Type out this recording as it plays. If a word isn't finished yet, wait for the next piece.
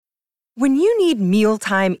When you need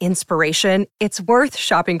mealtime inspiration, it's worth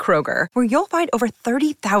shopping Kroger, where you'll find over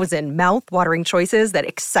 30,000 mouth-watering choices that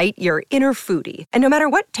excite your inner foodie. And no matter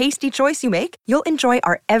what tasty choice you make, you'll enjoy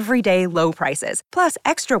our everyday low prices, plus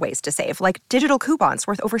extra ways to save, like digital coupons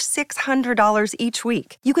worth over $600 each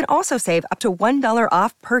week. You can also save up to $1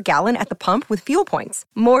 off per gallon at the pump with fuel points.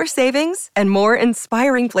 More savings and more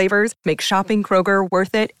inspiring flavors make shopping Kroger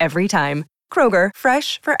worth it every time. Kroger,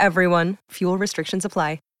 fresh for everyone. Fuel restrictions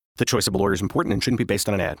apply. The choice of a lawyer is important and shouldn't be based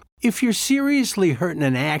on an ad. If you're seriously hurt in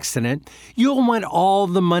an accident, you'll want all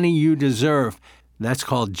the money you deserve. That's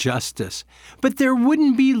called justice. But there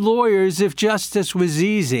wouldn't be lawyers if justice was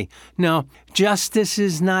easy. No, justice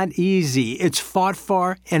is not easy. It's fought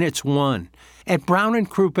for and it's won. At Brown &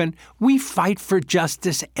 Crouppen, we fight for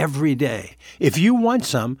justice every day. If you want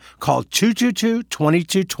some, call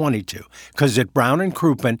 222-2222. Because at Brown &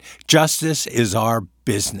 Crouppen, justice is our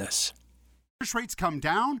business. Interest rates come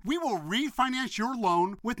down, we will refinance your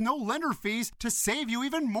loan with no lender fees to save you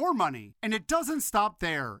even more money. And it doesn't stop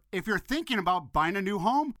there. If you're thinking about buying a new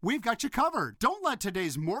home, we've got you covered. Don't let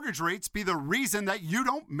today's mortgage rates be the reason that you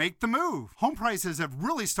don't make the move. Home prices have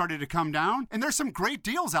really started to come down, and there's some great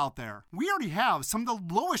deals out there. We already have some of the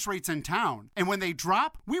lowest rates in town. And when they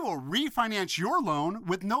drop, we will refinance your loan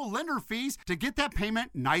with no lender fees to get that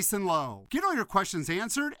payment nice and low. Get all your questions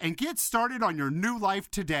answered and get started on your new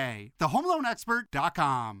life today. The Home Loan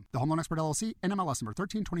Expert.com. The Home Loan Expert LLC, NMLS number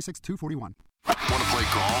 1326241. Want to play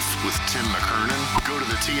golf with Tim McKernan? Go to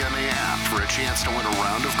the TMA app for a chance to win a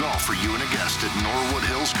round of golf for you and a guest at Norwood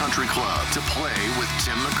Hills Country Club to play with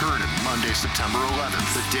Tim McKernan Monday, September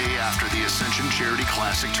 11th, the day after the Ascension Charity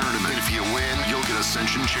Classic Tournament. And if you win, you'll get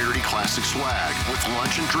Ascension Charity Classic swag with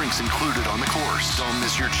lunch and drinks included on the course. Don't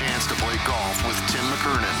miss your chance to play golf with Tim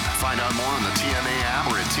McKernan. Find out more on the TMA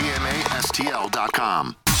app or at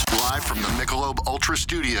TMASTL.com. Live from the Michelob Ultra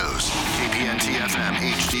Studios, KPNT-FM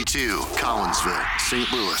HD2, Collinsville,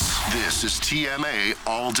 St. Louis. This is TMA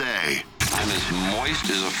All Day. I'm as moist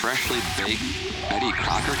as a freshly baked Betty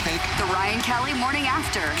Crocker cake. The Ryan Kelly Morning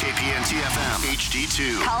After. KPNT-FM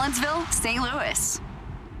HD2, Collinsville, St. Louis.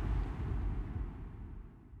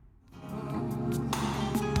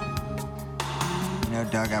 You know,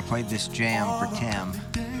 Doug, I played this jam for Tim.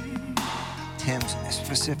 Tim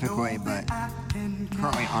specifically, but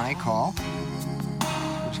currently on a call.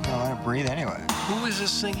 We're just gonna let it breathe anyway. Who is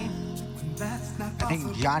this singing? I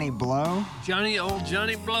think Johnny Blow. Johnny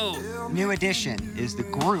Blow. New Edition is the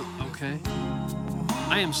group. Okay.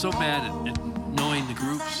 I am so bad at knowing the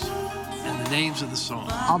groups and the names of the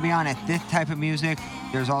songs. I'll be honest, this type of music,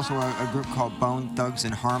 there's also a group called Bone Thugs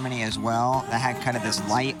and Harmony as well that had kind of this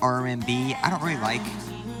light R&B. I don't really like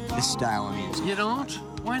this style of music. You don't?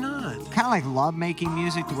 Why not? Kind of like love-making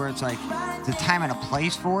music to where it's like the time and a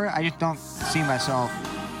place for it. I just don't see myself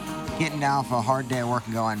getting down for a hard day of work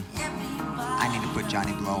and going, I need to put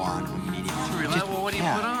Johnny Blow on immediately. Really? Well, what do you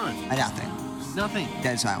put on? Nothing. Nothing.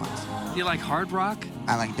 Dead silence. Do you like hard rock?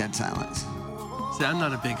 I like dead silence. See, I'm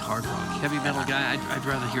not a big hard rock, heavy metal guy. I'd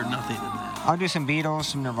rather hear nothing than that. I'll do some Beatles,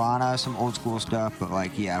 some Nirvana, some old school stuff, but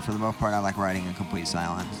like, yeah, for the most part, I like writing in complete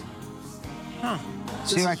silence. Huh.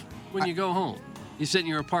 See, like when you go home, you sit in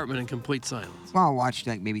your apartment in complete silence. Well, I'll watch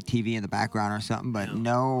like maybe TV in the background or something, but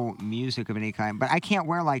no music of any kind. But I can't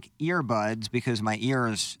wear like earbuds because my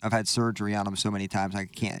ears, I've had surgery on them so many times, I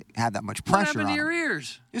can't have that much pressure on them. What happened to your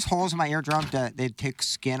ears? Just holes in my eardrum. They'd take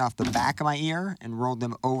skin off the back of my ear and rolled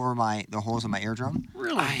them over the holes in my eardrum.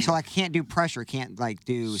 Really? So I can't do pressure. Can't like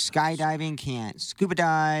do skydiving. Can't scuba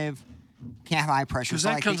dive. Can't have high pressure. Because so,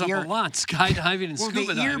 that like, comes up a lot, skydiving and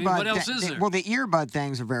scuba diving. What else is there? Well, the earbud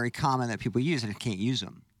things are very common that people use, and I can't use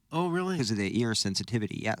them. Oh, really? Because of the ear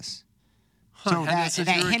sensitivity, yes. Huh, so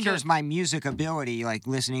that hinders my music ability, like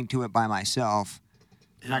listening to it by myself.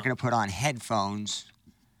 Yeah. I'm not going to put on headphones.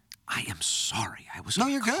 I am sorry. I was No,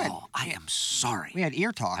 you're good. I am sorry. We had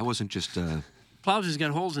ear talk. I wasn't just... Plow's has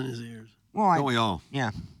got holes in his ears. Well, Don't we all?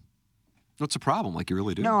 Yeah. What's the problem? Like, you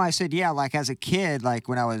really do? No, I said, yeah, like as a kid, like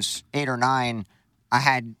when I was 8 or 9, I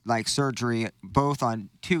had like surgery,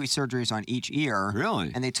 two surgeries on each ear.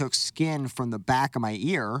 Really? And they took skin from the back of my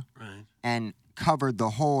ear and covered the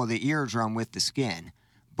whole of the eardrum with the skin.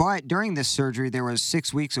 But during this surgery, there was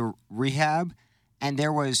 6 weeks of rehab, and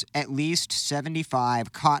there was at least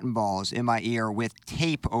 75 cotton balls in my ear with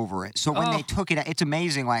tape over it. So when they took it out, it's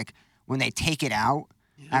amazing, like when they take it out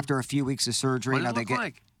after a few weeks of surgery. What did it look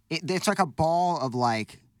like? It's like a ball of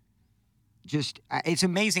like, it's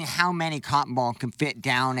amazing how many cotton balls can fit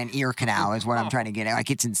down an ear canal is what I'm trying to get at.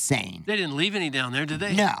 Like, it's insane. They didn't leave any down there, did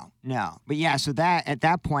they? No. But yeah, so at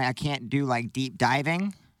that point, I can't do like deep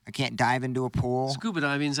diving. I can't dive into a pool. Scuba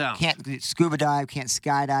diving's out. Can't scuba dive, can't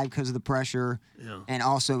skydive because of the pressure. Yeah. And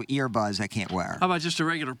also earbuds I can't wear. How about just a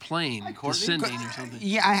regular plane descending or something?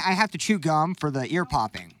 Yeah, I have to chew gum for the ear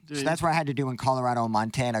popping. Do So you? that's what I had to do in Colorado and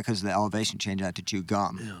Montana because of the elevation change. I had to chew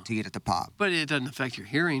gum to get it to pop. But it doesn't affect your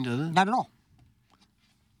hearing, does it? Not at all.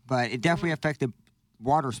 But it definitely affected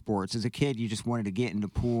water sports. As a kid, you just wanted to get in the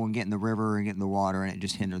pool and get in the river and get in the water, and it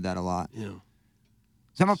just hindered that a lot. Yeah.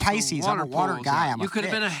 So I'm a Pisces. I'm a water guy. You could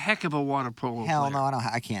have been a heck of a water polo Hell player. no,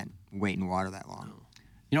 I can't wait in water that long.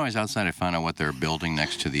 You know, I was outside. I found out what they're building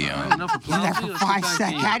next to the. Enough applause. There for 5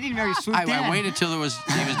 seconds. I didn't know you swooped in. I waited till he was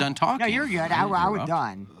done talking. No, you're good. I was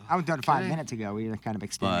done. I was done 5 Okay. minutes ago. We were kind of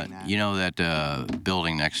extending But that. you know that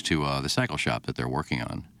building next to the cycle shop that they're working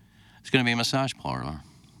on, it's going to be a massage parlor.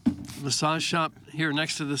 Massage shop here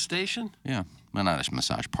next to the station? Yeah, well, not a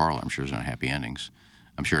massage parlor. I'm sure there's no happy endings.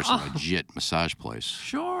 I'm sure it's a legit massage place.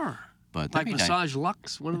 Sure. But Like that'd be Massage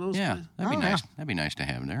Lux, one of those? Yeah, guys? that'd be nice. That'd be nice to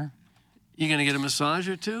have there. You going to get a massage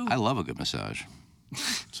or two? I love a good massage.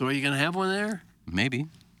 So are you going to have one there? Maybe,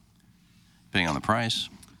 depending on the price.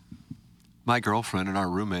 My girlfriend and our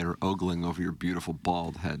roommate are ogling over your beautiful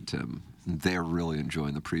bald head, Tim. They're really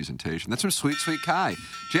enjoying the presentation. That's from Sweet Sweet Kai.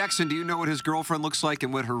 Jackson, do you know what his girlfriend looks like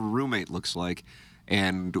and what her roommate looks like?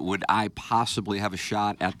 And would I possibly have a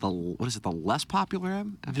shot at the less popular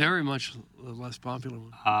M? Very much the less popular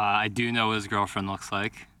one. I do know what his girlfriend looks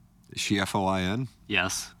like. Is she FOIN?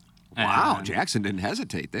 Yes. Wow, And- Jackson didn't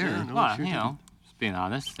hesitate there. Yeah, no, Well, sure you know, just being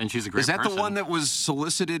honest. And she's a great Is that person. the one that was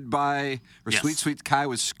solicited by, or Yes. Sweet Sweet Kai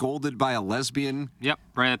was scolded by a lesbian? Yep,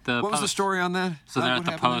 right at the What was the post. story on that? So Is they're that at what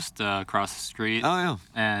the happened post across the street. Oh, yeah.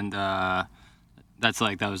 And that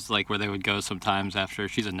was like where they would go sometimes after,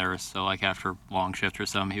 she's a nurse, so like after long shift or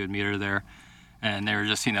something, he would meet her there. And they were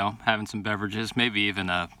just, you know, having some beverages, maybe even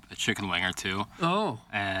a chicken wing or two. Oh.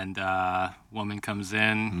 And woman comes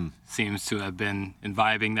in, seems to have been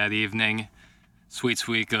imbibing that evening.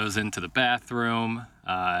 Sweet goes into the bathroom.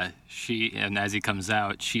 And as he comes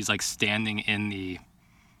out, she's like standing in the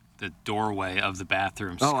doorway of the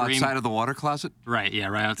bathroom. Oh, screaming. outside of the water closet? Right, yeah,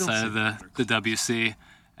 right outside of the WC.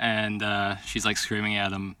 And she's like screaming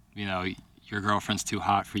at him, you know, your girlfriend's too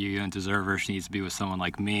hot for you. You don't deserve her. She needs to be with someone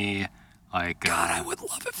like me. Like, God, I would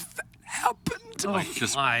love if that happened. like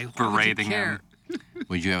just Why would you berating care? him.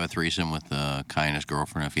 Would you have a threesome with Kai and his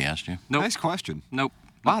girlfriend if he asked you? Nope. Nice question. Nope.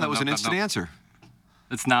 Wow, Nope, that was nope, an nope, instant nope. answer.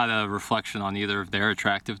 It's not a reflection on either of their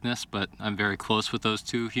attractiveness, but I'm very close with those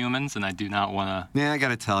two humans, and I do not want to. Yeah, I got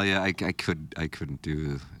to tell you, I couldn't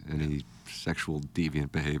do any sexual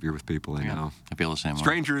deviant behavior with people I know. I feel the same way.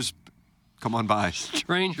 Strangers, come on by.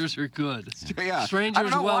 Strangers are good. Yeah. Strangers I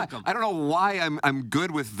don't know welcome. Why, I don't know why I'm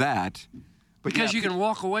good with that. But Because yeah, you can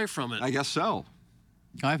walk away from it. I guess so.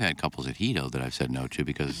 I've had couples at Hito that I've said no to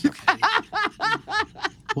because,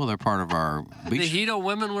 well, they're part of our The beach. Hito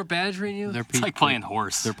women were badgering you? They're It's like playing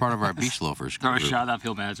horse. They're part of our beach loafers. Throw a group. shot up,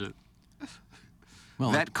 he'll match it.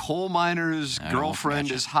 Well, That coal miner's I don't girlfriend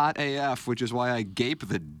match it. is hot AF, which is why I gape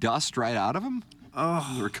the dust right out of him.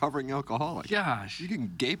 Oh, the recovering alcoholic. Gosh. You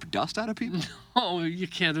can gape dust out of people? Oh, you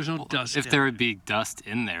can't. There's no dust. If in there it. would be dust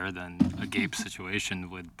in there, then a gape situation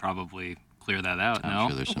would probably clear that out, I'm no?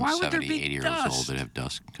 sure there's some Why would there 70, be 80-year-olds dust? old that have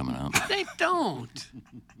dust coming out. They don't.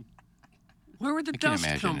 Where would the I can dust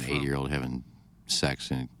imagine come an from? 80-year-old having sex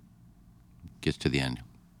and it gets to the end.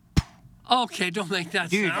 Okay, don't make that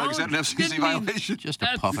Dude, sound. is that an FCC Didn't mean violation? Just a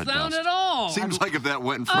that puff of sound dust. at all. Seems like if that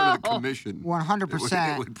went in front of the commission,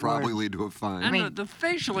 100%. it would probably lead to a fine. And the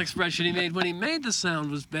facial expression he made when he made the sound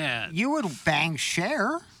was bad. You would bang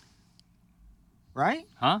Cher, right?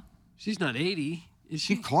 Huh? She's not 80, is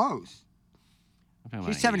she? She's close. I'm talking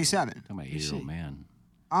about She's 77. I'm talking about an 80-year-old man.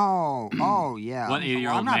 Oh, yeah. What I'm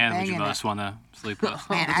 80-year-old not man would you banging most want to sleep with?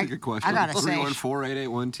 Man, That's a good question. I gotta say,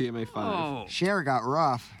 314-881-TMA5. Oh. Cher got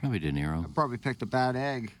rough. Probably De Niro. Probably picked a bad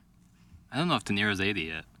egg. I don't know if De Niro's 80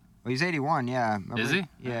 yet. Well, he's 81, yeah. Remember? Is he?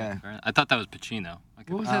 Yeah. I thought that was Pacino.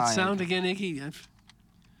 What was that Oh, sound yeah. again, Iggy?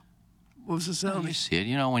 What was the sound? You see it.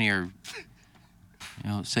 You know, when you're,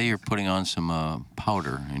 say you're putting on some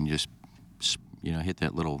powder and you just, hit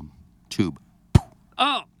that little tube.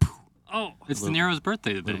 Oh. It's De Niro's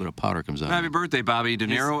birthday A today. little bit of powder comes out. Happy birthday, Bobby De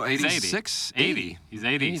Niro. He's 86? 80. He's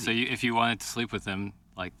 80. So if you wanted to sleep with him,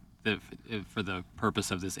 like for the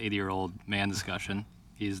purpose of this 80-year-old man discussion,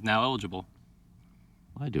 he's now eligible.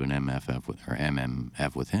 Well, I do an MMF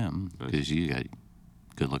with him because you got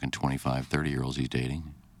good-looking 25, 30-year-olds he's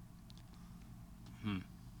dating.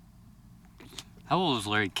 How old was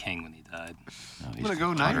Larry King when he died? No, I'm going to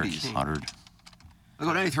go 90s. 100. I'll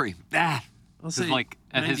go 93. I'll say like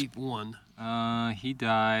at his 91. He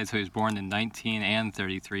died, so he was born in 19 and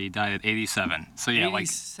 33. He died at 87. So yeah,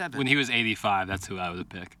 87. like when he was 85, that's who I would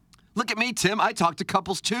pick. Look at me, Tim. I talk to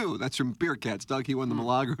couples, too. That's from Beer Cats. Doug, he won the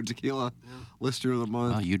Milagro Tequila Listener of the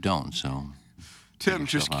Month. Well, you don't, so... Tim,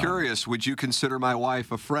 just curious, would you consider my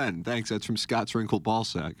wife a friend? Thanks. That's from Scott's Wrinkled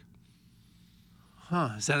Ballsack.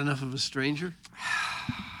 Huh, is that enough of a stranger?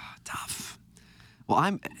 Tough.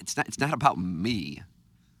 Well, it's not about me.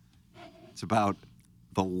 It's about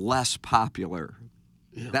the less popular.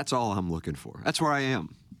 Yeah. That's all I'm looking for. That's where I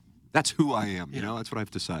am. That's who I am, you know? That's what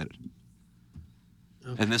I've decided.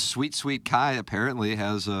 Okay. And this sweet, sweet Kai apparently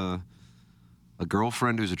has a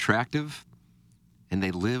girlfriend who's attractive, and they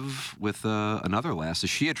live with another lass. Is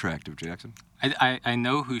she attractive, Jackson? I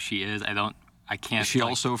know who she is. I can't. Is she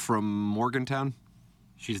also from Morgantown?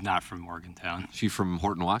 She's not from Morgantown. She from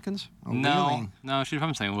Horton Watkins? Oh, No, really? no, she's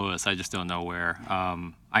from St. Louis. I just don't know where.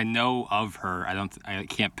 I know of her. I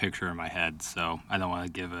can't picture her in my head, so I don't want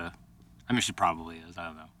to give a. I mean, she probably is. I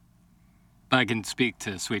don't know. But I can speak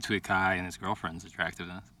to Sweet Sweet Kai and his girlfriend's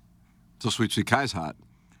attractiveness. So Sweet Sweet Kai's hot.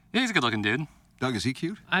 Yeah, he's a good-looking dude. Doug, is he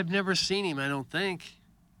cute? I've never seen him, I don't think.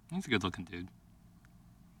 He's a good-looking dude.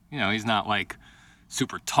 You know, he's not, like,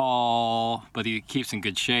 super tall, but he keeps in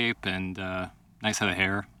good shape and nice head of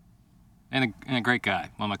hair. And a great guy,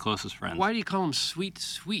 one of my closest friends. Why do you call him Sweet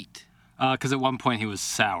Sweet? Because at one point he was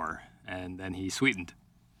sour, and then he sweetened.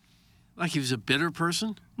 Like he was a bitter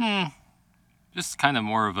person? Just kind of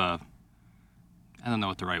more of a... I don't know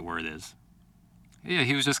what the right word is. Yeah,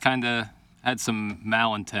 he was just kind of... had some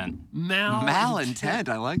malintent. Malintent?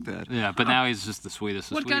 I like that. Yeah, but now he's just the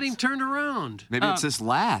sweetest of What got him sweets. turned around? Maybe it's this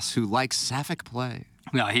lass who likes sapphic play.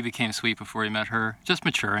 No, he became sweet before he met her. Just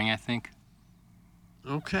maturing, I think.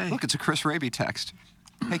 Okay. Look, it's a Chris Raby text.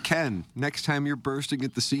 Hey, Ken, next time you're bursting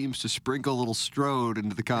at the seams to sprinkle a little strode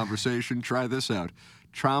into the conversation, try this out.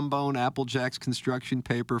 Trombone, Applejacks, construction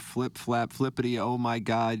paper, flip, flap, flippity. Oh, my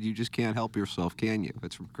God, you just can't help yourself, can you?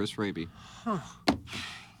 That's from Chris Raby. Huh.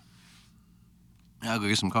 I'll go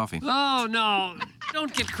get some coffee. Oh, no.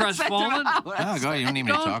 Don't get crestfallen. Oh, go ahead. You don't need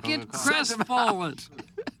me to talk. Don't get crestfallen.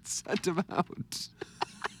 Send him out.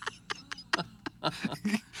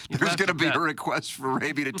 There's going to be a request for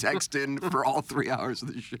Raby to text in for all 3 hours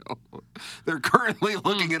of the show. They're currently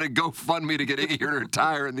looking at a GoFundMe to get Iggy here to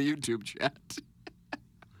retire in the YouTube chat.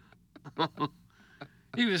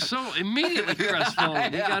 He was so immediately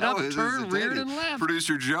crestfallen. He got up, turned, reared, and left.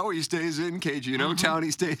 Producer Joe, he stays in. KG in O-Town,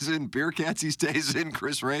 he stays in. Beer Cats, he stays in.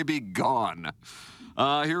 Chris Raby, gone.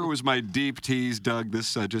 Here was my deep tease, Doug.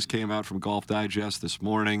 This just came out from Golf Digest this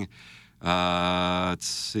morning. Let's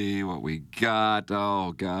see what we got.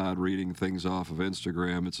 Oh, God, reading things off of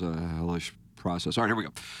Instagram. It's a hellish process. All right, here we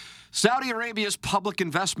go. Saudi Arabia's Public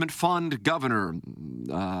Investment Fund governor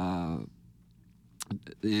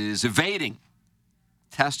is evading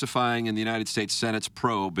testifying in the United States Senate's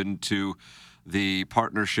probe into the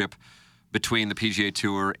partnership between the PGA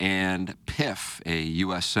Tour and PIF, a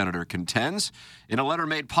U.S. senator contends. In a letter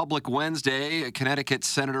made public Wednesday, Connecticut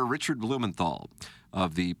Senator Richard Blumenthal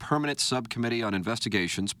of the Permanent Subcommittee on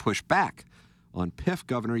Investigations pushed back on PIF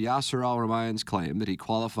Governor Yasser Al-Rumayyan's claim that he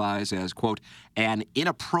qualifies as, quote, an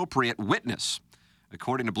inappropriate witness.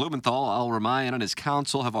 According to Blumenthal, Al-Rumayyan and his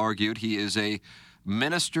counsel have argued he is a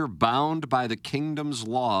minister bound by the kingdom's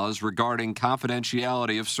laws regarding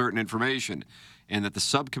confidentiality of certain information, and that the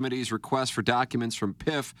subcommittee's request for documents from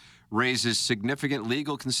PIF raises significant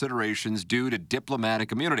legal considerations due to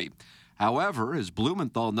diplomatic immunity. However, as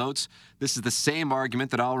Blumenthal notes, this is the same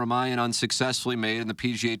argument that Al-Rumayyan unsuccessfully made in the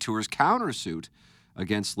PGA Tour's countersuit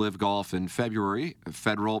against Live Golf in February.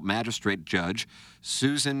 Federal magistrate judge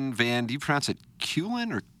Susan Van, do you pronounce it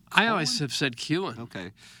Kuhlen or I always have said Kuhlen.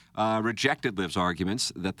 Okay. Rejected Liv's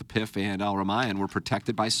arguments that the PIF and Al-Rumayyan were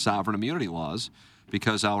protected by sovereign immunity laws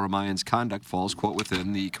because Al-Rumayyan's conduct falls, quote,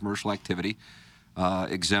 within the commercial activity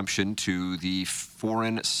exemption to the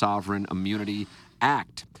Foreign Sovereign Immunity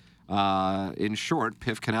Act. In short,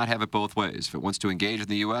 PIF cannot have it both ways. If it wants to engage in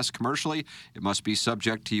the U.S. commercially, it must be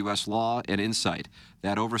subject to U.S. law and insight.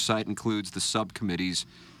 That oversight includes the subcommittee's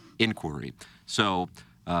inquiry. So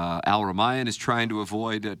Al-Rumayyan is trying to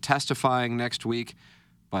avoid testifying next week,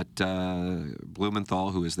 but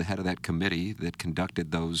Blumenthal, who is the head of that committee that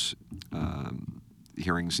conducted those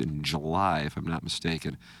hearings in July, if I'm not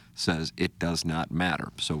mistaken, says it does not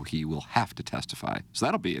matter. So he will have to testify. So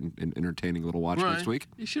that'll be an entertaining little watch next week.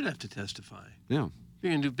 You should have to testify. Yeah. If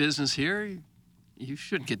you're going to do business here, you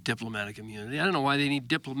shouldn't get diplomatic immunity. I don't know why they need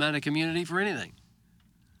diplomatic immunity for anything.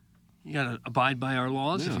 You got to abide by our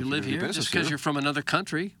laws if you live here. Just because you're from another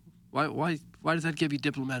country, why does that give you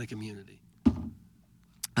diplomatic immunity?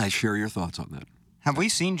 I share your thoughts on that. Have we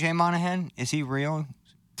seen Jay Monahan? Is he real?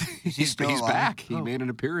 Is he still he's alive? back. He made an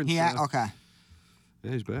appearance. Okay.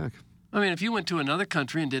 Yeah, he's back. I mean, if you went to another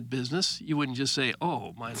country and did business, you wouldn't just say,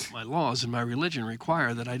 "Oh, my laws and my religion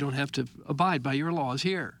require that I don't have to abide by your laws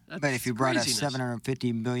here." That's but if you brought craziness. a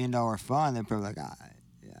 $750 million fund, they're probably like,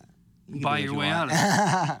 you can Buy do your what way you out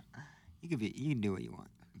want. of it. You can do what you want.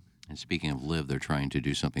 And speaking of live, they're trying to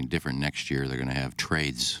do something different next year. They're going to have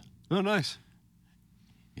trades. Oh, nice.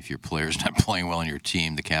 If your player's not playing well on your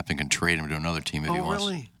team, the captain can trade him to another team if he wants. Oh,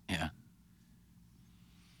 really? Yeah.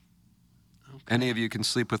 Any of you can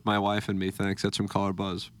sleep with my wife and me, thanks. That's from Caller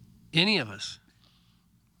Buzz. Any of us.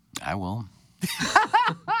 I will.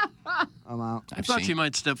 I'm out. I thought you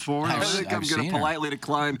might step forward. I think I'm going to politely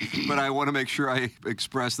decline, but I want to make sure I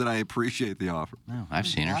express that I appreciate the offer. No, I've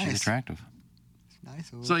seen her. She's attractive.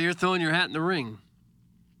 Nice. So you're throwing your hat in the ring.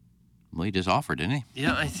 Well, he just offered, didn't he?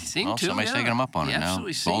 Yeah, I think to. Somebody's taking him up on He it now.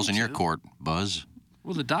 absolutely Ball's in seemed your to. court, Buzz.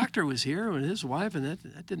 Well, the doctor was here with his wife, and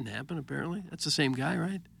that didn't happen, apparently. That's the same guy,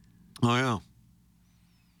 right? Oh, yeah.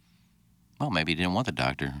 Well, maybe he didn't want the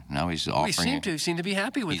doctor. Now he's offering. He seemed to be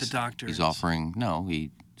happy with the doctor. He's offering. No, he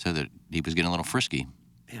said that he was getting a little frisky.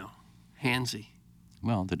 Yeah, handsy.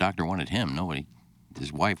 Well, the doctor wanted him. Nobody.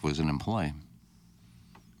 His wife wasn't in play.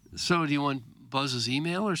 So, do you want Buzz's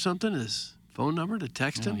email or something? His phone number to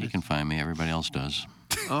text him? He can find me. Everybody else does.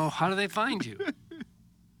 Oh, how do they find you? There's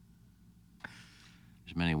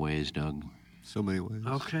many ways, Doug. So many ways.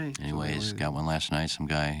 Okay. Anyways, got one last night. Some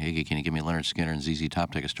guy, Iggy, can you give me Leonard Skinner and ZZ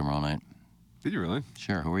Top tickets tomorrow night? Did you really?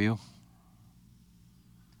 Sure. Who are you?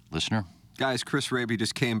 Listener? Guys, Chris Raby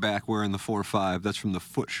just came back wearing the 4-5. That's from the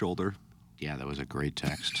foot shoulder. Yeah, that was a great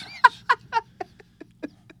text.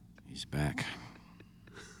 He's back.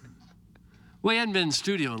 Well, he hadn't been in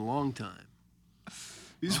studio in a long time.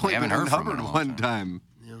 He's only been in Hubbard one time.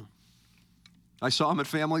 Yeah. I saw him at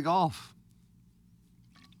Family Golf.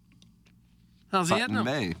 How's he in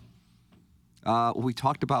May. We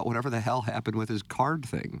talked about whatever the hell happened with his card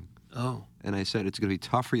thing. Oh. And I said, it's going to be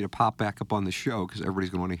tough for you to pop back up on the show because everybody's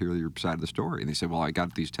going to want to hear your side of the story. And they said, well, I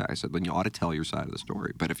got these texts. I said, then you ought to tell your side of the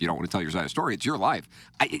story. But if you don't want to tell your side of the story, it's your life.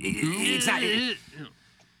 It's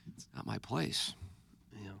not my place.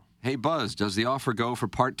 Yeah. Hey, Buzz, does the offer go for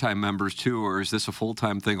part-time members too, or is this a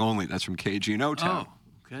full-time thing only? That's from KG in O-Town.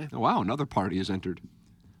 Oh, okay. Oh, wow, another party has entered.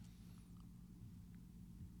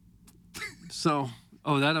 So,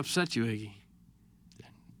 that upset you, Iggy?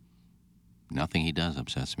 Nothing he does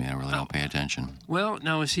upsets me. I really don't pay attention. Well,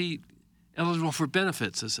 now is he eligible for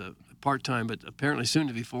benefits as a part-time, but apparently soon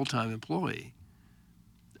to be full-time employee?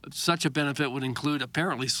 Such a benefit would include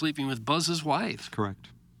apparently sleeping with Buzz's wife. Correct.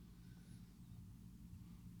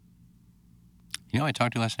 You know, I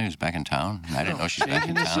talked to last night. He was back in town. And I didn't know she's back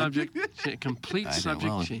in Changing the town. subject. Complete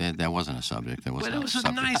subject Well, change. that wasn't a subject. That wasn't But it was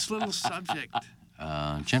a nice little subject.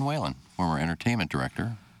 Jen Whalen, former entertainment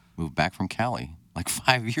director, moved back from Cali like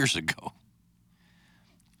 5 years ago.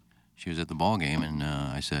 She was at the ball game, and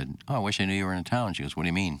I said, "Oh, I wish I knew you were in town." She goes, "What do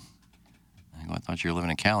you mean?" I go, "I thought you were living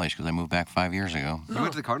in Cali." She goes, "I moved back 5 years ago." You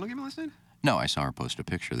went to the Cardinal game last night? No, I saw her post a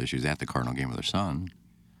picture that she was at the Cardinal game with her son.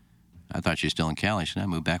 I thought she was still in Cali. She said, "I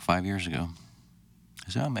moved back 5 years ago." I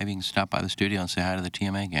said, "Oh, maybe you can stop by the studio and say hi to the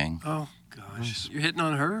TMA gang." Oh, gosh. You're hitting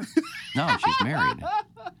on her? No, she's married.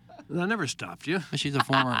 That never stopped you. But she's a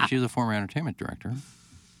former entertainment director.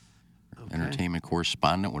 Okay. Entertainment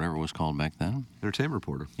correspondent, whatever it was called back then. Entertainment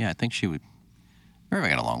reporter. Yeah, I think she would.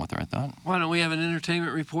 Everybody got along with her, I thought. Why don't we have an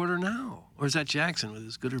entertainment reporter now? Or is that Jackson with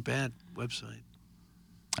his Good or Bad website?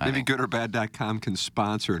 Maybe goodorbad.com can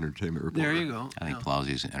sponsor entertainment reporter. There you go. I think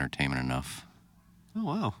Plowsy's entertainment enough. Oh,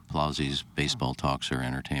 wow. Plowsy's baseball talks are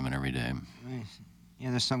entertainment every day. Nice. Yeah,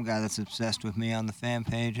 there's some guy that's obsessed with me on the fan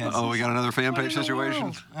page. Oh, we got another fan page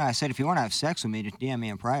situation? I said, if you want to have sex with me, just DM me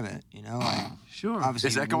in private, you know? Sure.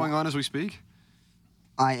 Is that going on as we speak?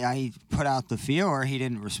 I put out the feeler. He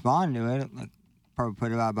didn't respond to it. Probably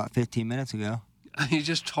put it out about 15 minutes ago. You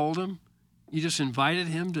just told him? You just invited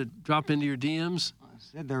him to drop into your DMs? I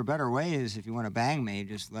said there are better ways. If you want to bang me,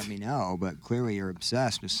 just let me know. But clearly you're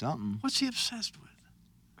obsessed with something. What's he obsessed with?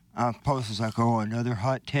 Post was like, oh, another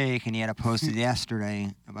hot take, and he had a posted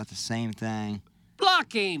yesterday about the same thing.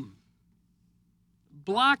 Block him.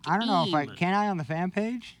 Block him. I don't know if can I on the fan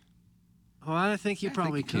page? Oh, I think you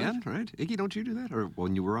probably can, right? Iggy, don't you do that? Or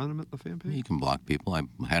when you were on the fan page? You can block people. I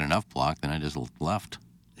had enough blocked, then I just left.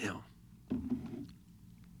 Yeah.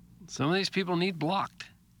 Some of these people need blocked.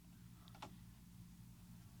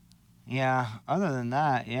 Yeah. Other than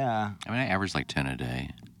that, yeah. I mean, I average like 10 a day.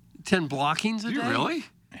 10 blockings a day? Really?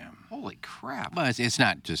 Yeah. Holy crap. But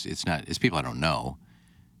it's people I don't know.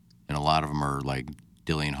 And a lot of them are like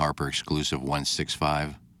Dillian Harper exclusive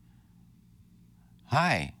 165.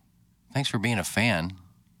 Hi, thanks for being a fan.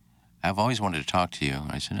 I've always wanted to talk to you.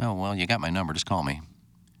 I said, oh, well, you got my number. Just call me.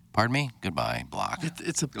 Pardon me? Goodbye. Block.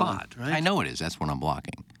 It's a bot, right? I know it is. That's what I'm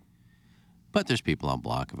blocking. But there's people I'll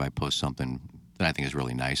block if I post something that I think is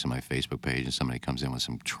really nice on my Facebook page and somebody comes in with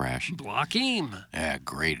some trash. Block him. Yeah,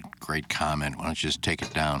 great comment. Why don't you just take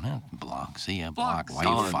it down? Block. See ya, block. Why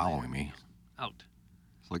are you following me? Out.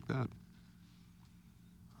 It's like that.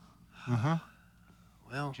 Uh-huh.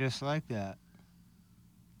 Well. Just like that.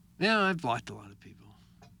 Yeah, I've blocked a lot of people.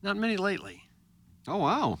 Not many lately. Oh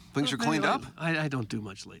wow, things are cleaned up. I don't do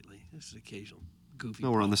much lately. This is occasional goofy.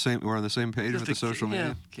 No, we're on the same page with the social media.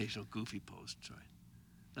 Yeah, occasional goofy posts. Right.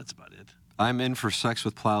 That's about it. I'm in for sex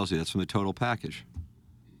with Plowsy. That's from the total package.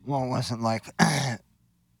 Well, it wasn't like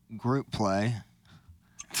group play.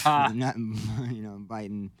 Not,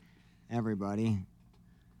 inviting everybody.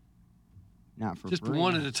 Not for Just free.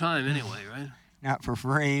 one at a time, anyway, right? Not for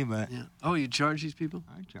free, but. Yeah. Oh, you charge these people?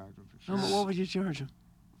 I charge them for sure. What would you charge them?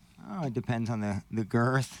 Oh, it depends on the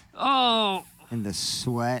girth. Oh. And the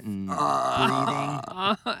sweat and breathing.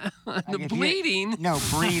 The bleeding? No,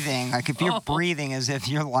 breathing. Like if you're breathing as if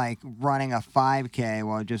you're like running a 5K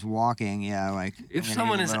while just walking, yeah, like. If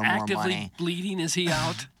someone is actively bleeding, is he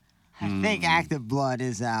out? I think active blood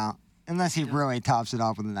is out. Unless he really tops it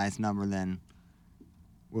off with a nice number, then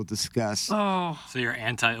we'll discuss. Oh. So you're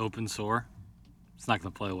anti-open sore? It's not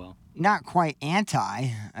going to play well. Not quite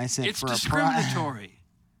anti. I said it's for discriminatory.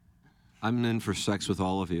 I'm in for sex with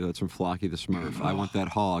all of you. That's from Flocky the Smurf. I want that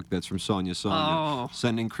hog. That's from Sonia.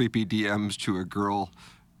 Sending creepy DMs to a girl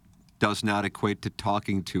does not equate to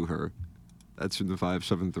talking to her. That's from the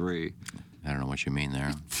 573. I don't know what you mean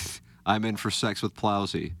there. I'm in for sex with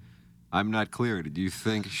Plowsy. I'm not clear. Did you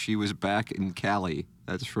think she was back in Cali?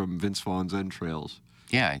 That's from Vince Vaughn's Entrails.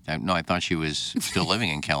 Yeah, I thought she was still living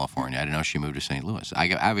in California. I didn't know she moved to St. Louis.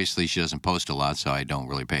 Obviously, she doesn't post a lot, so I don't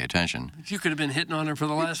really pay attention. You could have been hitting on her for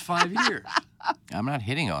the last 5 years. I'm not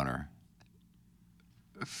hitting on her.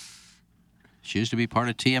 She used to be part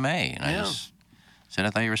of TMA, and I just said I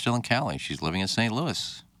thought you were still in Cali. She's living in St.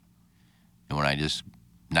 Louis. And when I just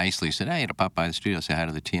nicely said, hey, to pop by the studio, say hi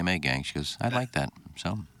to the TMA gang, she goes, I'd like that.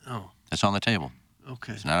 So that's on the table.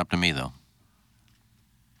 Okay. It's not up to me, though.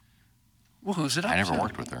 Well, who's it up I never to?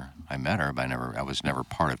 worked with her. I met her, but I was never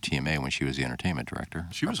part of TMA when she was the entertainment director.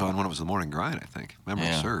 She was on when it was the morning grind, I think.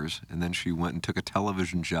 Memory serves. And then she went and took a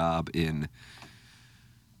television job in...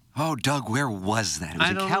 Oh, Doug, where was that? It was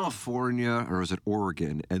in California or was it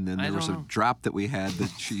Oregon? And then there was a drop that we had that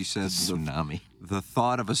she said... Tsunami. The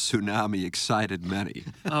thought of a tsunami excited many.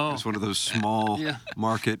 Oh. It's one of those small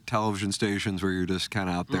market television stations where you're just kind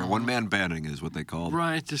of out there. One-man banding is what they call it.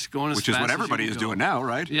 Right, just going as Which fast is what as everybody you is can go. doing now,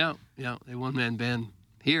 right? Yeah, a one-man band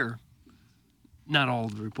here. Not all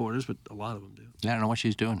of the reporters, but a lot of them do. Yeah, I don't know what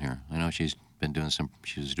she's doing here. I know she was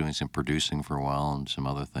doing some producing for a while and some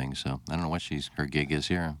other things, so I don't know what her gig is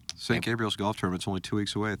here. St. Gabriel's Golf Tournament's only 2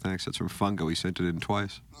 weeks away, thanks. That's from Fungo. He sent it in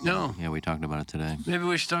twice. No. Yeah, we talked about it today. Maybe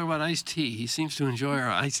we should talk about iced tea. He seems to enjoy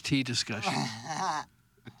our iced tea discussion.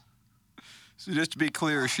 So just to be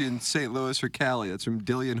clear, is she in St. Louis or Cali? That's from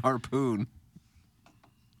Dillian Harpoon.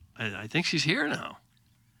 I think she's here now.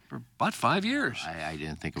 For about 5 years. I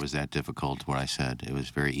didn't think it was that difficult, what I said. It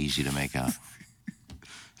was very easy to make out.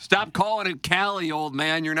 Stop calling it Cali, old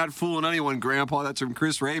man. You're not fooling anyone, Grandpa. That's from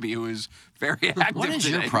Chris Raby, who is very active What is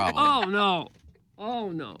today. your problem? Oh, no. Oh,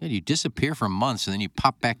 no. Yeah, you disappear for months, and then you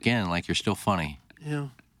pop back in like you're still funny. Yeah.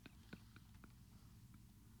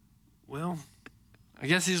 Well, I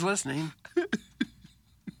guess he's listening.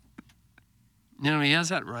 He has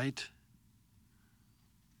that right.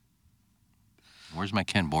 Where's my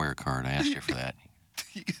Ken Boyer card? I asked you for that.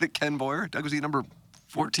 You get a Ken Boyer? Doug, was he number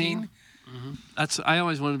 14? Mm-hmm. I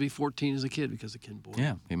always wanted to be 14 as a kid because of Ken Boyer.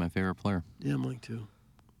 Yeah, he's my favorite player. Yeah, mine too.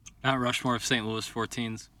 Mount Rushmore of St. Louis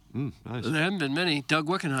 14s. Nice. There haven't been many. Doug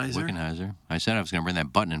Wickenheiser. I said I was going to bring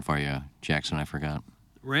that button in for you, Jackson. I forgot.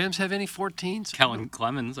 Rams have any 14s? Kellen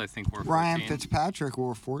Clemens, I think, wore 14. Ryan Fitzpatrick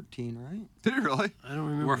wore 14, right? Did he really? I don't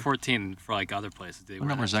remember. Wore 14 for like other places. What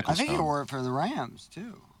number is that? I think he wore it for the Rams,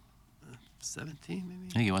 too. 17, maybe?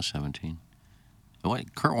 I think he was 17.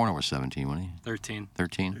 What? Kurt Warner was 17, wasn't he? 13.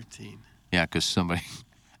 13? Yeah, because somebody...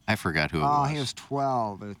 I forgot who it was. Oh, he was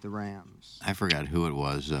 12 at the Rams. I forgot who it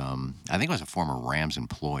was. I think it was a former Rams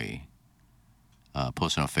employee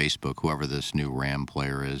posting on Facebook, whoever this new Ram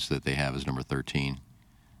player is that they have as number 13,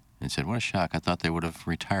 and said, what a shock. I thought they would have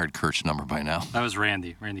retired Kurt's number by now. That was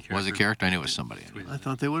Randy. Randy Carter. Was it Carrot? I knew it was somebody. I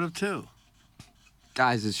thought they would have, too.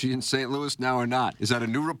 Guys, is she in St. Louis now or not? Is that a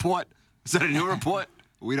new report?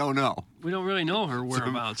 We don't know. We don't really know her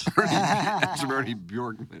whereabouts. That's Bernie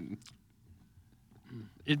Bjorkman.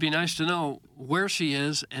 It'd be nice to know where she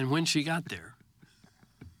is and when she got there.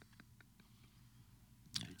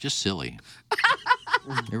 Just silly.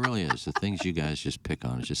 It really is. The things you guys just pick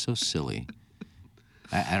on is just so silly.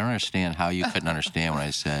 I don't understand how you couldn't understand when I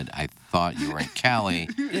said I thought you were in Cali.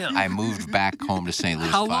 Yeah. I moved back home to St. Louis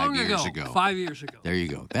How 5 long years ago? ago. 5 years ago. There you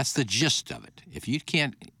go. That's the gist of it. If you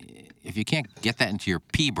can't get that into your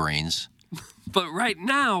pea brains. But right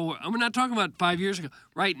now, I'm not talking about 5 years ago.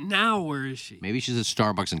 Right now, where is she? Maybe she's at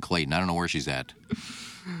Starbucks in Clayton. I don't know where she's at.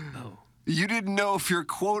 You didn't know if your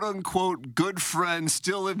quote-unquote good friend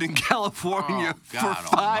still lived in California for God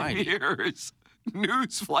 5 almighty. years.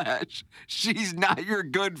 Newsflash. She's not your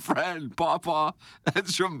good friend, Pawpaw.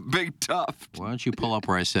 That's from Big Tough. Why don't you pull up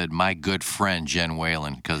where I said my good friend Jen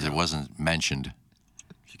Whalen, because it wasn't mentioned.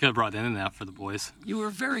 She could have brought in and out for the boys. You were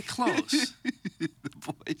very close. The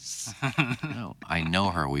boys. No, I know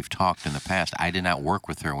her. We've talked in the past. I did not work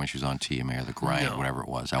with her when she was on TMA or The Grind, No. whatever it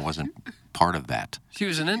was. I wasn't part of that. She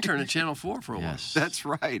was an intern at Channel 4 for a while. Yes. That's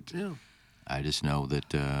right. Yeah. I just know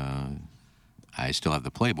that I still have the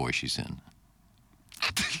Playboy she's in. I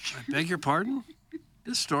beg your pardon?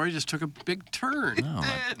 This story just took a big turn. No,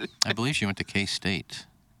 I believe she went to K-State.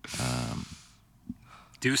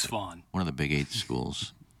 Deuce Vaughn. One of the Big 8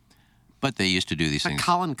 schools. But they used to do these Is that things.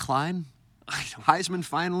 Colin Klein? Heisman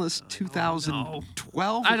finalist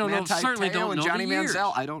 2012? I don't know. Manti Certainly Te'o don't and know Johnny the years.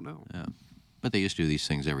 Manziel? I don't know. Yeah. But they used to do these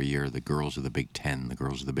things every year. The girls of the Big 10, the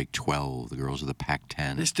girls of the Big 12, the girls of the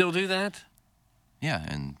Pac-10. They still do that? Yeah,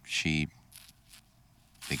 and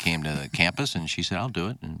they came to the campus, and she said, I'll do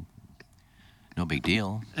it, and no big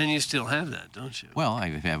deal. And you still have that, don't you? Well, I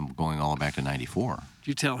have them going all the way back to 94.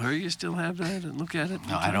 Do you tell her you still have that and look at it?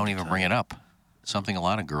 No, I don't even bring it up. Something a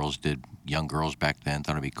lot of girls did, young girls back then,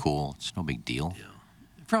 thought it'd be cool. It's no big deal. Yeah.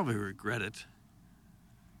 You probably regret it.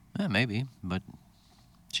 Yeah, maybe, but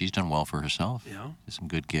she's done well for herself. Yeah. Did some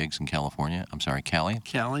good gigs in California. I'm sorry, Cali.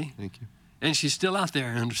 Callie. Thank you. And she's still out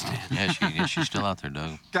there, I understand. Yeah, she's still out there,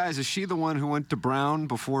 Doug. Guys, is she the one who went to Brown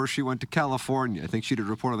before she went to California? I think she did a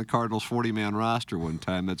report on the Cardinals' 40-man roster one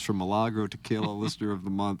time. That's from Milagro Tequila, Listener of the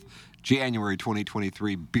Month, January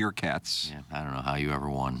 2023, Beer Cats. Yeah, I don't know how you ever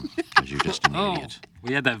won, because you're just an idiot.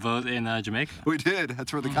 We had that vote in Jamaica. We did.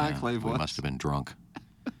 That's where the conclave We was. must have been drunk.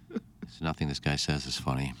 It's nothing this guy says is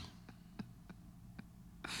funny.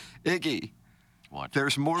 Iggy. What?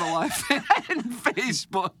 There's more to life than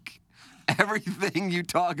Facebook. Everything you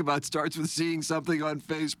talk about starts with seeing something on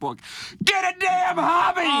Facebook. Get a damn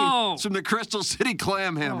hobby! Oh. It's from the Crystal City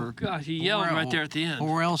Clam Hammer. Oh, God, he yelled right there at the end.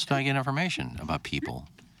 Well, where else do I get information about people?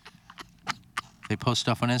 They post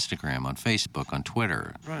stuff on Instagram, on Facebook, on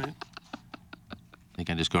Twitter. Right. Think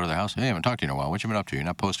I just go to their house? Hey, I haven't talked to you in a while. What you been up to? You're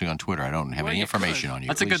not posting on Twitter. I don't have Well, any you information could. on you.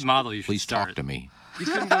 That's a good model you should Please start. talk to me. You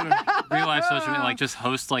couldn't go to... Real life social media, like just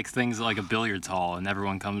host like things like a billiards hall, and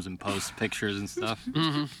everyone comes and posts pictures and stuff.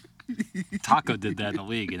 Mm-hmm. Taco did that in the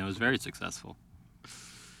league, and it was very successful.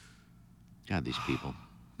 God, these people.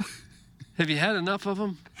 Have you had enough of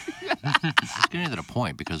them? It's getting to the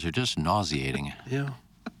point because they're just nauseating. Yeah.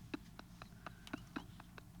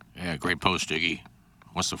 Yeah, great post, Iggy.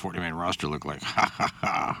 What's the 40-man roster look like? Ha,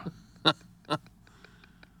 ha, ha.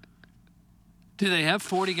 Do they have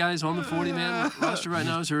 40 guys on the 40-man roster right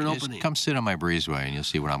now? Is there an Just opening? come sit on my breezeway and you'll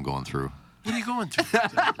see what I'm going through. What are you going through?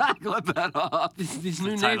 Clip that off. These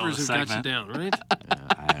new The title neighbors of have the got you segment.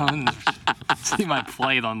 down, right? See my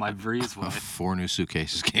plate on my breezeway. 4 new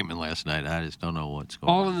suitcases came in last night. I just don't know what's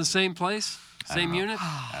going All on. in the same place? Same unit?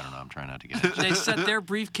 I don't know. I'm trying not to get it. They set their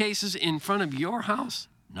briefcases in front of your house?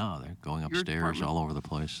 No, they're going Your upstairs apartment? all over the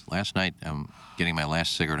place. Last night, I'm getting my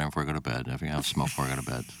last cigarette in before I go to bed. I think I'll smoke before I go to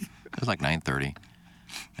bed. It was like 9:30.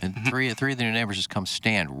 And three of the new neighbors just come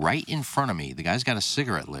stand right in front of me. The guy's got a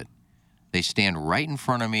cigarette lit. They stand right in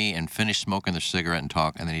front of me and finish smoking their cigarette and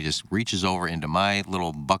talk, and then he just reaches over into my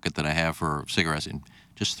little bucket that I have for cigarettes and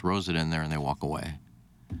just throws it in there, and they walk away.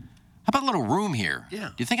 How about a little room here? Yeah.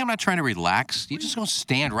 Do you think I'm not trying to relax? You just go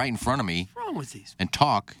stand right in front of me What's wrong with these? and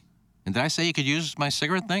talk. And did I say you could use my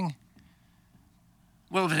cigarette thing?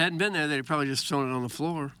 Well, if it hadn't been there, they'd probably just thrown it on the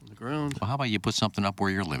floor, on the ground. Well, how about you put something up where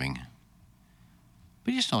you're living?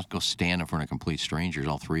 But you just don't go stand in front of complete strangers,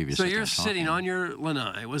 all three of you. So sit you're there sitting talking. on your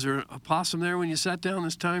lanai. Was there a possum there when you sat down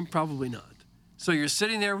this time? Probably not. So you're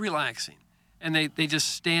sitting there relaxing, and they just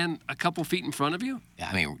stand a couple feet in front of you? Yeah,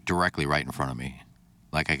 I mean, directly right in front of me.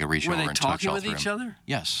 Like I could reach Were over they and touch talking all with three each of them. other?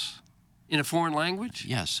 Yes. In a foreign language?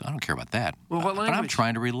 Yes. I don't care about that. Well, what But I'm language?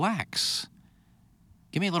 trying to relax.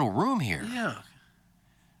 Give me a little room here. Yeah.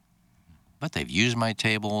 But they've used my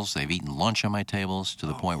tables. They've eaten lunch on my tables to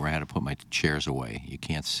the point where I had to put my chairs away. You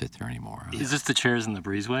can't sit there anymore. Is this the chairs in the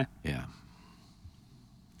breezeway? Yeah.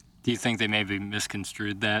 Do you think they maybe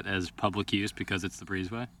misconstrued that as public use because it's the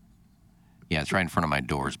Breezeway? Yeah, it's right in front of my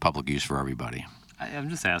door. It's public use for everybody. I'm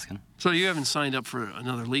just asking. So you haven't signed up for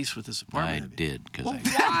another lease with this apartment? I did.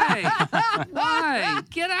 Why? Why?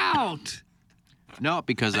 Get out. No,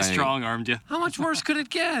 because I strong-armed you. How much worse could it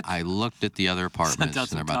get? I looked at the other apartments, and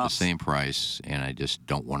some they're about tops. the same price, and I just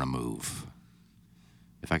don't want to move.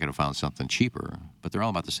 If I could have found something cheaper, but they're all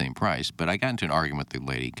about the same price. But I got into an argument with the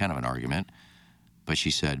lady, kind of an argument, but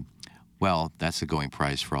she said, well, that's the going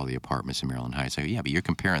price for all the apartments in Maryland Heights. I go, yeah, but you're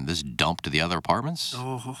comparing this dump to the other apartments?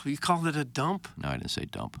 Oh, you called it a dump? No, I didn't say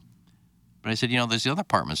dump. But I said, there's the other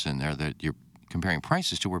apartments in there that you're comparing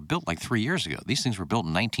prices to were built like 3 years ago. These things were built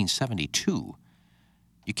in 1972.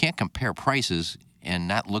 You can't compare prices and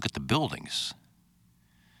not look at the buildings.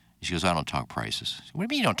 She goes, I don't talk prices. I said, what do you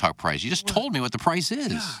mean you don't talk prices? You just told me what the price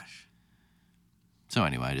is. Gosh. So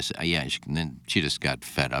anyway, then she just got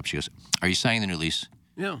fed up. She goes, are you signing the new lease?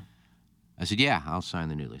 Yeah. I said, yeah, I'll sign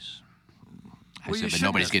the new lease. I Well, you said, but shouldn't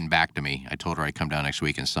nobody's have. getting back to me. I told her I'd come down next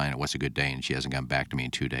week and sign it. What's a good day? And she hasn't gotten back to me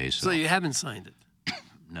in 2 days. So you haven't signed it?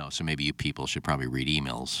 No, so maybe you people should probably read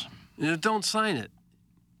emails. Don't sign it.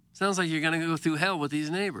 Sounds like you're going to go through hell with these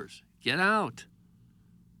neighbors. Get out.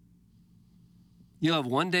 You'll have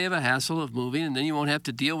 1 day of a hassle of moving, and then you won't have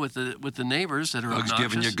to deal with the neighbors that are Doug's obnoxious.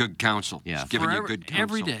 giving you good counsel. Yeah. He's giving you good counsel.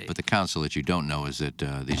 Every day. But the counsel that you don't know is that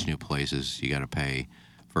these new places, you got to pay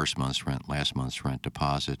first month's rent, last month's rent,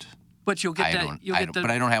 deposit. But you'll get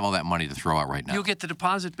But I don't have all that money to throw out right now. You'll get the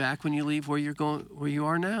deposit back when you leave where you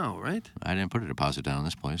are now, right? I didn't put a deposit down in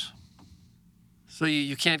this place. So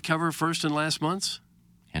you can't cover first and last months?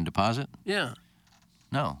 And deposit? Yeah.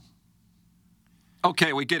 No.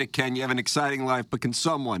 Okay, we get it, Ken. You have an exciting life, but can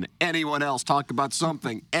anyone else talk about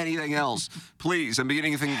something, anything else? Please, I'm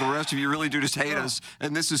beginning to think the rest of you really do just hate us,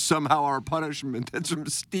 and this is somehow our punishment. That's from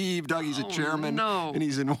Steve. Doug, he's a chairman, and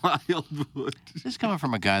he's in Wildwood. This is coming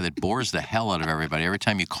from a guy that bores the hell out of everybody every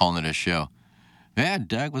time you call into this show. Yeah,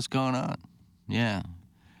 Doug, what's going on? Yeah.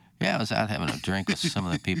 Yeah, I was out having a drink with some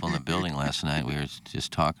of the people in the building last night. We were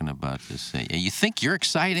just talking about this. You think you're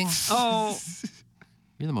exciting? Oh.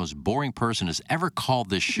 You're the most boring person that's ever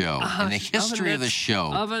called this show. In the history of the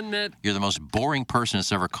show, you're the most boring person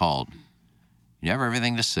that's ever called. You never have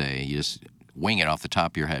everything to say. You just wing it off the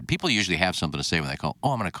top of your head. People usually have something to say when they call.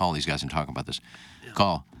 Oh, I'm going to call these guys and talk about this. Yeah.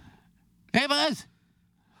 Call. Hey, bud.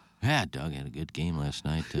 Yeah, Doug had a good game last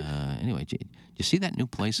night. Anyway, did you see that new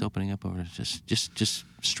place opening up over there? Just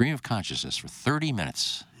stream of consciousness for 30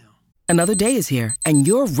 minutes. Another day is here, and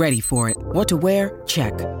you're ready for it. What to wear?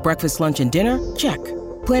 Check. Breakfast, lunch, and dinner? Check.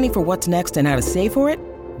 Planning for what's next and how to save for it?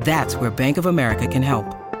 That's where Bank of America can help.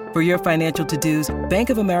 For your financial to-dos,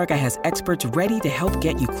 Bank of America has experts ready to help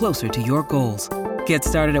get you closer to your goals. Get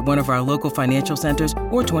started at one of our local financial centers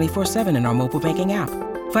or 24/7 in our mobile banking app.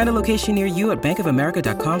 Find a location near you at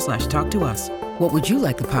bankofamerica.com/talktous. What would you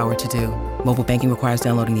like the power to do? Mobile banking requires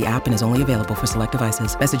downloading the app and is only available for select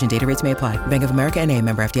devices. Message and data rates may apply. Bank of America N.A.,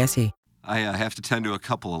 member FDIC. I have to tend to a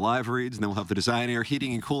couple of live reads, and then we'll have the design, air,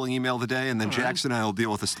 heating, and cooling email today, and then Jackson and I will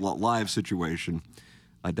deal with this live situation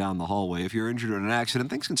down the hallway. If you're injured in an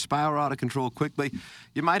accident, things can spiral out of control quickly.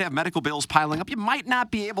 You might have medical bills piling up. You might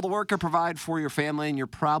not be able to work or provide for your family, and you're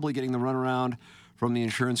probably getting the runaround from the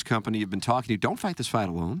insurance company you've been talking to. Don't fight this fight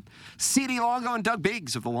alone. C.D. Longo and Doug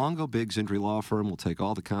Biggs of the Longo Biggs Injury Law Firm will take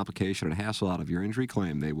all the complication and hassle out of your injury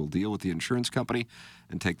claim. They will deal with the insurance company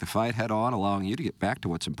and take the fight head on, allowing you to get back to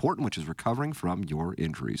what's important, which is recovering from your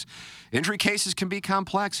injuries. Injury cases can be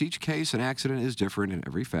complex. Each case and accident is different, and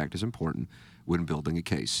every fact is important when building a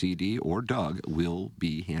case. CD or Doug will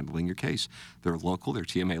be handling your case. They're local, they're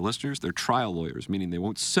TMA listeners, they're trial lawyers, meaning they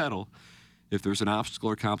won't settle if there's an obstacle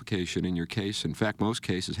or complication in your case. In fact, most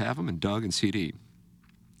cases have them, and Doug and CD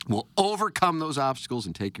will overcome those obstacles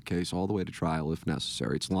and take your case all the way to trial if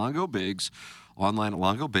necessary. It's Longo Biggs, online at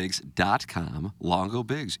longobiggs.com. Longo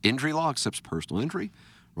Biggs. Injury law accepts personal injury,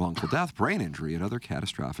 wrongful death, brain injury, and other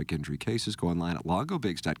catastrophic injury cases. Go online at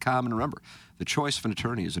longobiggs.com. And remember, the choice of an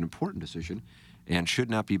attorney is an important decision and should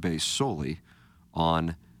not be based solely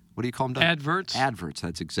on, what do you call them, Doug? Adverts. Adverts.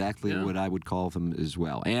 That's exactly what I would call them as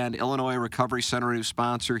well. And Illinois Recovery Center, new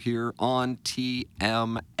sponsor here on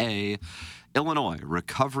TMA. Illinois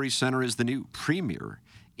Recovery Center is the new premier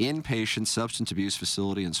inpatient substance abuse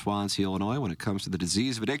facility in Swansea, Illinois. When it comes to the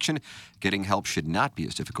disease of addiction, getting help should not be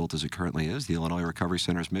as difficult as it currently is. The Illinois Recovery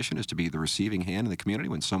Center's mission is to be the receiving hand in the community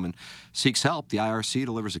when someone seeks help. The IRC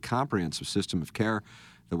delivers a comprehensive system of care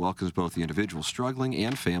that welcomes both the individual struggling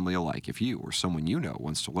and family alike. If you or someone you know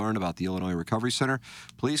wants to learn about the Illinois Recovery Center,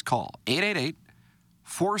 please call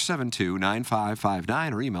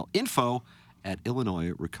 888-472-9559 or email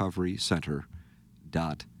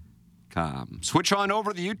info@illinoisrecoverycenter.com. Switch on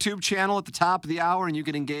over to the YouTube channel at the top of the hour, and you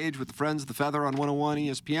can engage with the Friends of the Feather on 101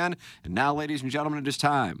 ESPN. And now, ladies and gentlemen, it is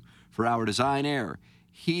time for our Design Air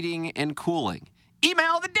Heating and Cooling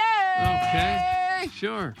Email of the Day! Okay,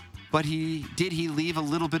 sure. But did he leave a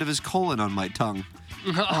little bit of his colon on my tongue?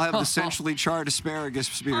 I'll have the sensually charred asparagus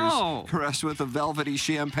spears, caressed with a velvety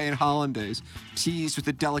champagne hollandaise, teased with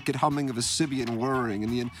the delicate humming of a Sibian whirring,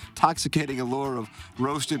 and the intoxicating allure of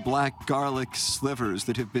roasted black garlic slivers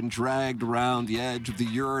that have been dragged around the edge of the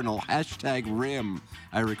urinal. #rim,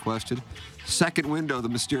 I requested. Second window, the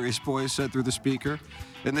mysterious voice said through the speaker.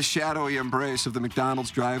 In the shadowy embrace of the McDonald's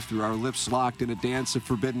drive-thru, our lips locked in a dance of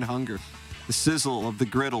forbidden hunger. The sizzle of the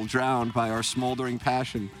griddle drowned by our smoldering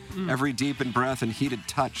passion. Every deepened breath and heated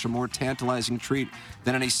touch, a more tantalizing treat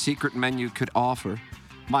than any secret menu could offer.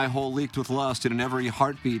 My hole leaked with lust, and in every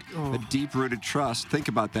heartbeat, a deep-rooted trust. Think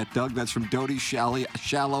about that, Doug. That's from Doty's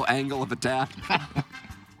shallow angle of attack.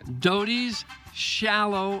 Doty's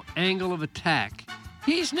shallow angle of attack.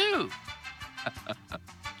 He's new.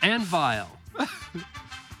 And vile.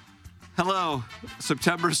 Hello,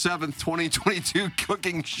 September 7th, 2022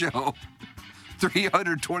 cooking show.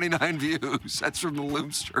 329 views. That's from the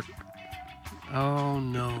Loomster. Oh,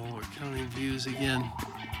 no. We're counting views again.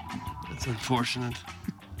 That's unfortunate.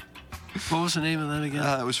 What was the name of that again?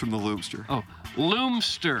 That was from the Loomster. Oh,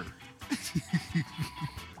 Loomster.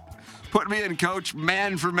 Put me in, coach,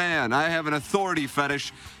 man for man. I have an authority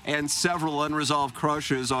fetish and several unresolved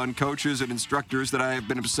crushes on coaches and instructors that I have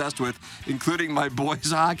been obsessed with, including my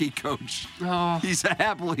boys' hockey coach. Oh. He's a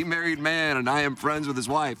happily married man, and I am friends with his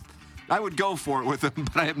wife. I would go for it with him,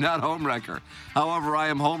 but I am not homewrecker. However, I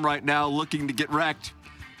am home right now looking to get wrecked.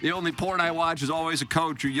 The only porn I watch is always a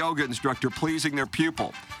coach or yoga instructor pleasing their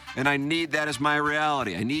pupil, and I need that as my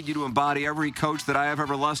reality. I need you to embody every coach that I have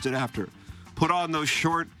ever lusted after. Put on those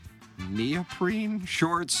short neoprene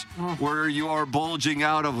shorts where you are bulging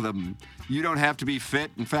out of them. You don't have to be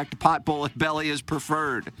fit. In fact, a pot belly is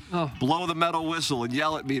preferred. Blow the metal whistle and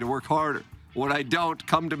yell at me to work harder. When I don't,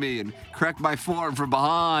 come to me and correct my form from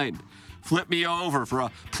behind. Flip me over for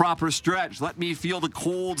a proper stretch. Let me feel the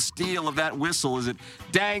cold steel of that whistle as it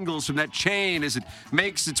dangles from that chain, as it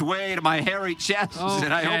makes its way to my hairy chest,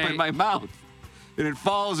 and I open my mouth and it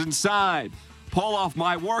falls inside. Pull off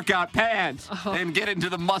my workout pants and get into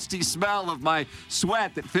the musty smell of my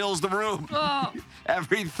sweat that fills the room.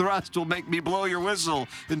 Every thrust will make me blow your whistle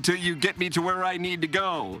until you get me to where I need to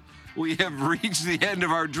go. We have reached the end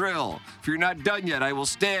of our drill. If you're not done yet, I will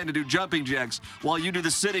stand and do jumping jacks while you do the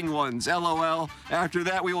sitting ones. LOL. After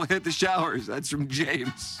that, we will hit the showers. That's from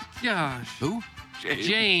James. Gosh. Who?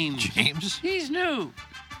 James. James? He's new.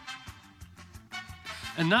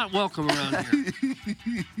 And not welcome around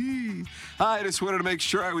here. I just wanted to make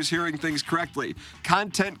sure I was hearing things correctly.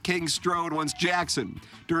 Content King Strode wants Jackson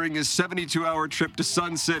during his 72-hour trip to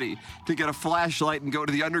Sun City to get a flashlight and go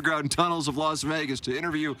to the underground tunnels of Las Vegas to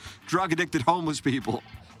interview drug-addicted homeless people.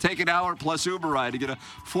 Take an hour plus Uber ride to get a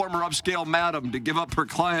former upscale madam to give up her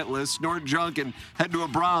client list, snort junk, and head to a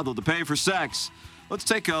brothel to pay for sex. Let's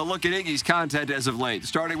take a look at Iggy's content as of late,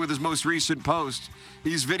 starting with his most recent post.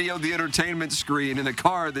 He's videoed the entertainment screen in the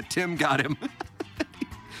car that Tim got him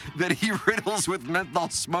that he riddles with menthol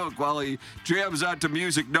smoke while he jams out to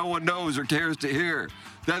music no one knows or cares to hear.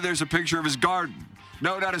 Then there's a picture of his garden.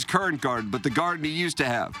 No, not his current garden, but the garden he used to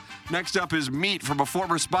have. Next up is meat from a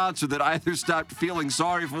former sponsor that either stopped feeling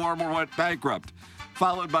sorry for him or went bankrupt.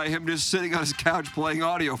 Followed by him just sitting on his couch playing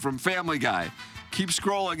audio from Family Guy. Keep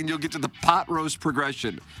scrolling and you'll get to the pot roast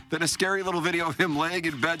progression. Then a scary little video of him laying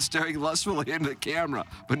in bed staring lustfully into the camera,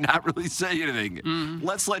 but not really saying anything.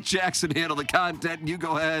 Let's let Jackson handle the content and you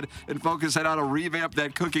go ahead and focus on how to revamp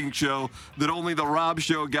that cooking show that only the Rob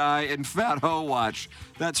Show guy and Fat Ho watch.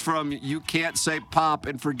 That's from You Can't Say Pop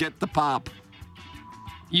and Forget the Pop.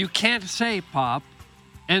 You can't say pop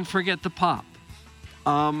and forget the pop.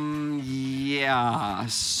 Yeah,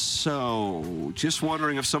 so just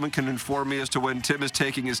wondering if someone can inform me as to when Tim is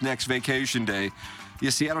taking his next vacation day. You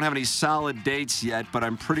see, I don't have any solid dates yet, but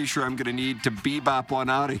I'm pretty sure I'm going to need to bebop on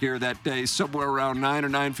out of here that day somewhere around 9 or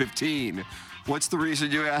 9:15. What's the reason,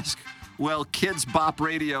 you ask? Well, Kids Bop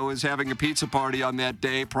Radio is having a pizza party on that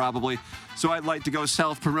day, probably, so I'd like to go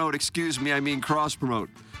self-promote. Excuse me, I mean cross-promote.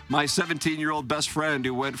 My 17-year-old best friend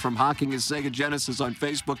who went from hawking his Sega Genesis on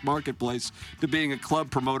Facebook Marketplace to being a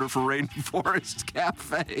club promoter for Rainforest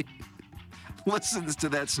Cafe listens to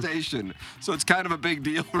that station. So it's kind of a big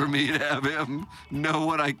deal for me to have him know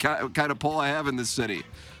what kind of pull I have in this city.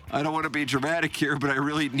 I don't want to be dramatic here, but I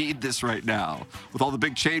really need this right now. With all the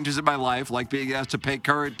big changes in my life, like being asked to pay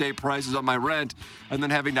current day prices on my rent, and then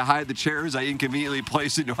having to hide the chairs I inconveniently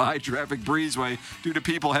placed into a high-traffic breezeway due to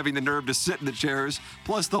people having the nerve to sit in the chairs,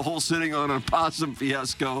 plus the whole sitting on a possum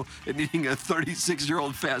fiasco and eating a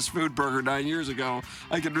 36-year-old fast food burger 9 years ago,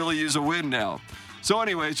 I could really use a win now. So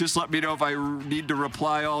anyways, just let me know if I need to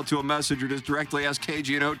reply all to a message or just directly ask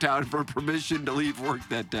KG in O-Town for permission to leave work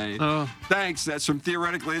that day. Thanks. That's from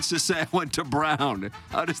Theoretically It's Just Say I Went to Brown.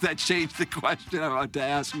 How does that change the question I'm about to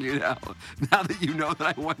ask you now that you know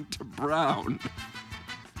that I went to Brown?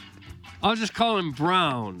 I'll just call him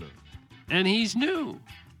Brown. And he's new.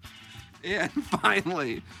 And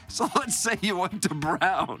finally, so let's say you went to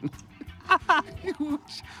Brown.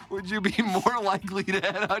 Would you be more likely to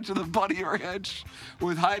head out to the Bunny Ranch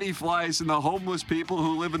with Heidi Fleiss and the homeless people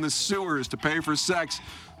who live in the sewers to pay for sex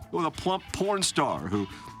with a plump porn star who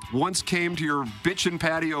once came to your bitchin'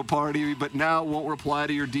 patio party but now won't reply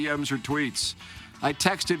to your DMs or tweets? I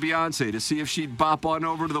texted Beyonce to see if she'd bop on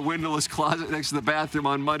over to the windowless closet next to the bathroom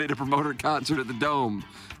on Monday to promote her concert at the Dome.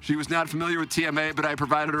 She was not familiar with TMA, but I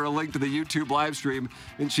provided her a link to the YouTube live stream,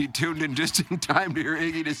 and she tuned in just in time to hear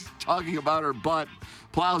Iggy just talking about her butt,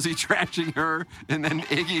 Plowsy trashing her, and then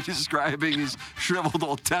Iggy describing his shriveled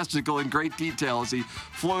old testicle in great detail as he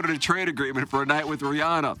floated a trade agreement for a night with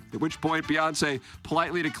Rihanna, at which point Beyonce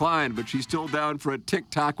politely declined, but she's still down for a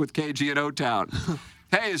TikTok with KG in O-Town.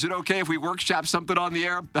 Hey, is it okay if we workshop something on the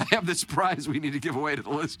air? I have this prize we need to give away to the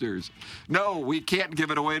listeners. No, we can't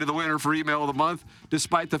give it away to the winner for Email of the Month,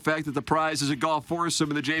 despite the fact that the prize is a golf foursome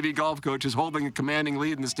and the JV golf coach is holding a commanding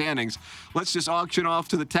lead in the standings. Let's just auction off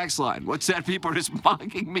to the text line. What's that? People are just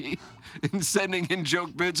mocking me and sending in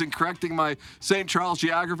joke bids and correcting my St. Charles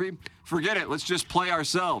geography. Forget it. Let's just play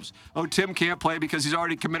ourselves. Oh, Tim can't play because he's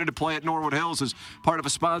already committed to play at Norwood Hills as part of a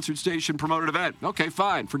sponsored station promoted event. Okay,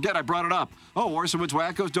 fine. Forget I brought it up. Oh, Orson Woods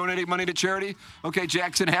Wacko's donating money to charity? Okay,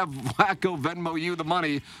 Jackson, have Wacko Venmo you the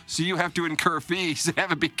money so you have to incur fees that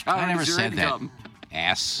haven't been counted as your income.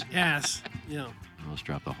 Ass. Yes. Yeah. Let's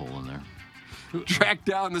drop the hole in there. Track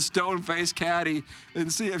down the stone-faced caddy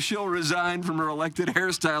and see if she'll resign from her elected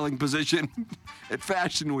hairstyling position at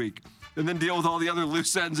Fashion Week. And then deal with all the other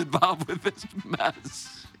loose ends involved with this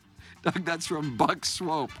mess. Doug, that's from Buck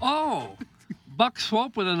Swope. Oh, Buck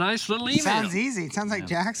Swope with a nice little email. Sounds easy. It sounds like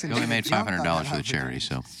Jackson. We only made $500 for the charity,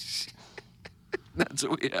 so. That's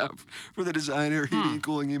what we have for the designer heating and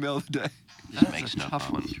cooling email of the day. That makes no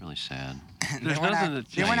fun. It's really sad. They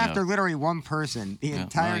went after literally one person. The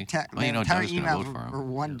entire entire email for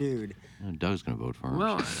one dude. Doug's going to vote for him.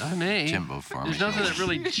 Well, I may. Tim vote for him. There's nothing that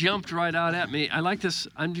really jumped right out at me. I like this.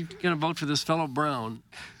 I'm going to vote for this fellow Brown.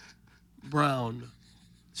 Brown.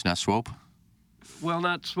 It's not Swope? Well,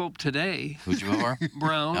 not Swope today. Who'd you vote for?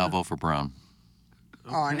 Brown. I'll vote for Brown.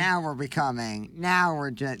 Okay. Oh, now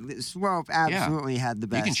we're just, Swope absolutely had the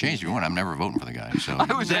best. You can change if you want. I'm never voting for the guy. So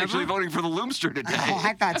I was actually voting for the Loomster today. Oh,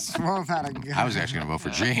 I thought Swope had a gun. I was actually going to vote for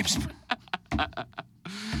James.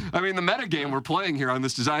 I mean, the meta game we're playing here on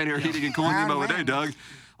this Design, Air, Heating, and Cooling email of the day, Doug.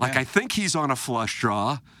 I think he's on a flush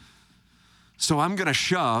draw, so I'm going to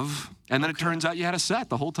shove. And then it turns out you had a set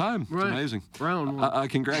the whole time. It's amazing. Brown.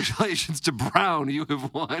 Congratulations to Brown. You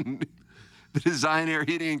have won the Design, Air,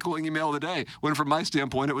 Heating, and Cooling email of the day. When from my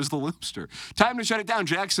standpoint, it was the Loomster. Time to shut it down.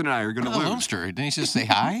 Jackson and I are going to lose. The Loomster. Didn't he just say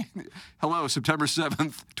hi? Hello, September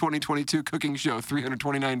 7th, 2022 cooking show,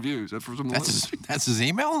 329 views. That's his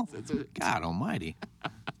email? That's it. God almighty.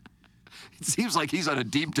 It seems like he's on a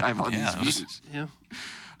deep dive on these views. Yeah.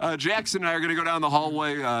 Jackson and I are going to go down the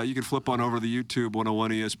hallway. You can flip on over the YouTube 101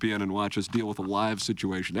 ESPN and watch us deal with a live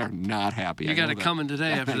situation. They're not happy. You got it coming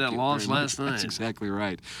today after that loss last night. That's exactly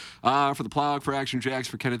right. For the Plowhawk, for Action Jacks,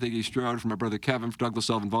 for Kenneth Iggy Strode, for my brother Kevin, for Douglas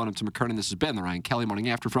Elvin Vaughn, and Tim McKernan, this has been the Ryan Kelly Morning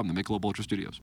After from the Michelob Ultra Studios.